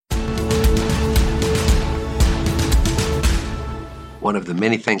One of the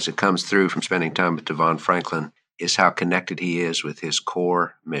many things that comes through from spending time with DeVon Franklin is how connected he is with his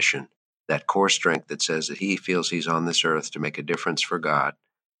core mission, that core strength that says that he feels he's on this earth to make a difference for God,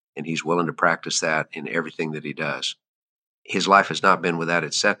 and he's willing to practice that in everything that he does. His life has not been without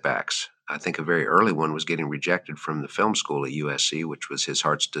its setbacks. I think a very early one was getting rejected from the film school at USC, which was his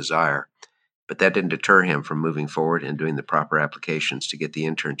heart's desire. But that didn't deter him from moving forward and doing the proper applications to get the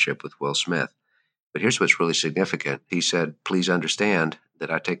internship with Will Smith. But here's what's really significant. He said, "Please understand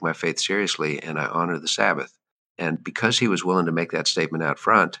that I take my faith seriously and I honor the Sabbath." And because he was willing to make that statement out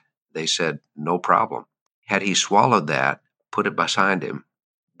front, they said, "No problem." Had he swallowed that, put it behind him,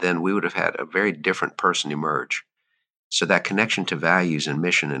 then we would have had a very different person emerge. So that connection to values and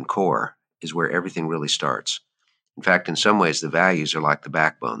mission and core is where everything really starts. In fact, in some ways, the values are like the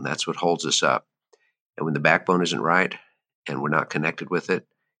backbone. That's what holds us up. And when the backbone isn't right and we're not connected with it,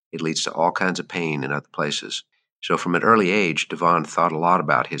 it leads to all kinds of pain in other places. So from an early age, DeVon thought a lot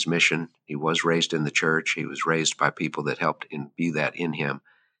about his mission. He was raised in the church. He was raised by people that helped imbue that in him.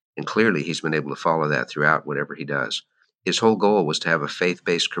 And clearly, he's been able to follow that throughout whatever he does. His whole goal was to have a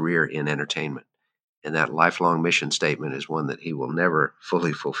faith-based career in entertainment. And that lifelong mission statement is one that he will never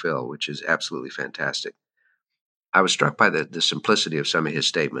fully fulfill, which is absolutely fantastic. I was struck by the simplicity of some of his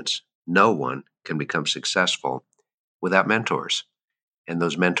statements. No one can become successful without mentors. And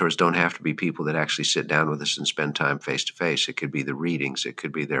those mentors don't have to be people that actually sit down with us and spend time face to face. It could be the readings. It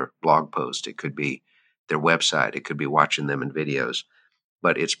could be their blog post. It could be their website. It could be watching them in videos.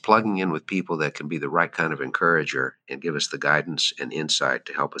 But it's plugging in with people that can be the right kind of encourager and give us the guidance and insight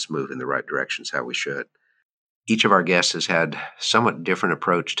to help us move in the right directions how we should. Each of our guests has had somewhat different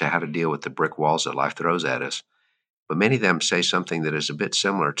approach to how to deal with the brick walls that life throws at us. But many of them say something that is a bit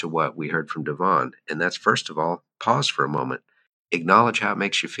similar to what we heard from DeVon. And that's, first of all, pause for a moment. Acknowledge how it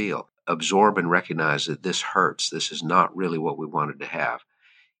makes you feel. Absorb and recognize that this hurts. This is not really what we wanted to have.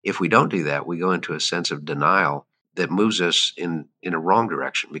 If we don't do that, we go into a sense of denial that moves us in a wrong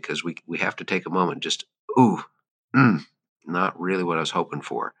direction because we have to take a moment just, not really what I was hoping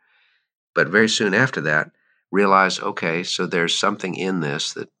for. But very soon after that, realize, okay, so there's something in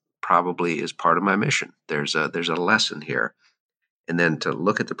this that probably is part of my mission. There's a lesson here. And then to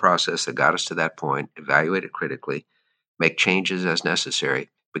look at the process that got us to that point, evaluate it critically, make changes as necessary,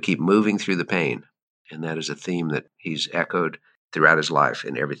 but keep moving through the pain. And that is a theme that he's echoed throughout his life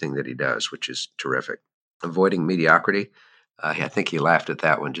in everything that he does, which is terrific. Avoiding mediocrity. I think he laughed at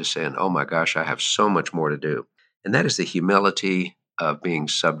that one, just saying, oh my gosh, I have so much more to do. And that is the humility of being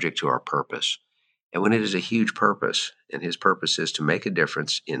subject to our purpose. And when it is a huge purpose, and his purpose is to make a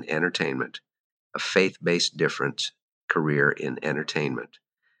difference in entertainment, a faith-based difference career in entertainment,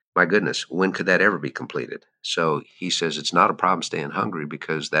 my goodness, when could that ever be completed? So he says it's not a problem staying hungry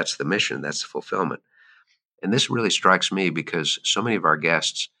because that's the mission, that's the fulfillment. And this really strikes me because so many of our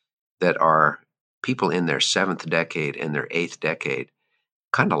guests that are people in their 7th decade and their 8th decade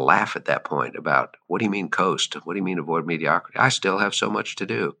kind of laugh at that point about, what do you mean coast? What do you mean avoid mediocrity? I still have so much to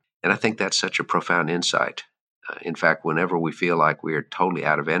do. And I think that's such a profound insight. In fact, whenever we feel like we are totally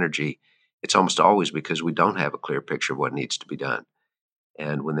out of energy, it's almost always because we don't have a clear picture of what needs to be done.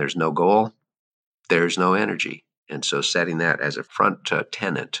 And when there's no goal, there's no energy. And so setting that as a front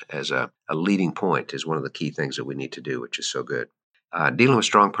tenet, as a leading point is one of the key things that we need to do, which is so good. Dealing with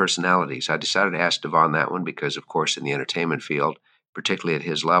strong personalities. I decided to ask DeVon that one because, of course, in the entertainment field, particularly at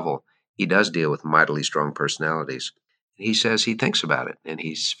his level, he does deal with mightily strong personalities. He says he thinks about it, and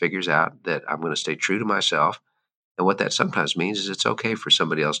he figures out that I'm going to stay true to myself. And what that sometimes means is it's okay for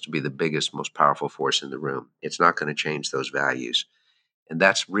somebody else to be the biggest, most powerful force in the room. It's not going to change those values. And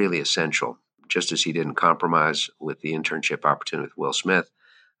that's really essential. Just as he didn't compromise with the internship opportunity with Will Smith,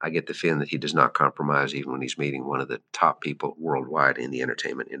 I get the feeling that he does not compromise even when he's meeting one of the top people worldwide in the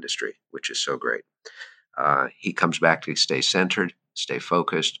entertainment industry, which is so great. He comes back to stay centered, stay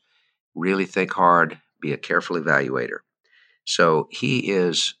focused, really think hard, be a careful evaluator. So he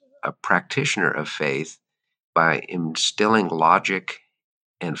is a practitioner of faith by instilling logic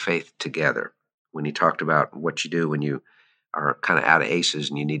and faith together. When he talked about what you do when you are kind of out of aces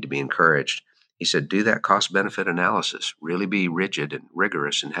and you need to be encouraged, he said, do that cost-benefit analysis. Really be rigid and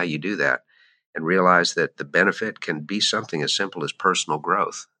rigorous in how you do that and realize that the benefit can be something as simple as personal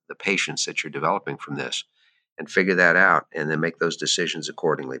growth, the patience that you're developing from this, and figure that out and then make those decisions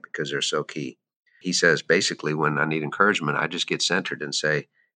accordingly because they're so key. He says, basically, when I need encouragement, I just get centered and say,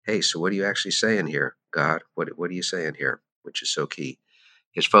 hey, so what are you actually saying here, God? What are you saying here? Which is so key.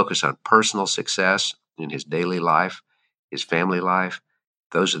 His focus on personal success in his daily life, his family life,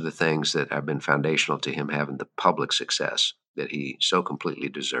 those are the things that have been foundational to him having the public success that he so completely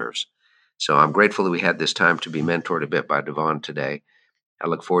deserves. So I'm grateful that we had this time to be mentored a bit by DeVon today. I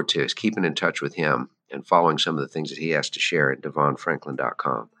look forward to keeping in touch with him and following some of the things that he has to share at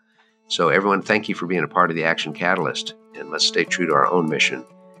DeVonFranklin.com. So everyone, thank you for being a part of the Action Catalyst, and let's stay true to our own mission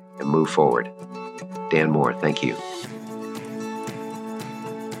and move forward. Dan Moore, thank you.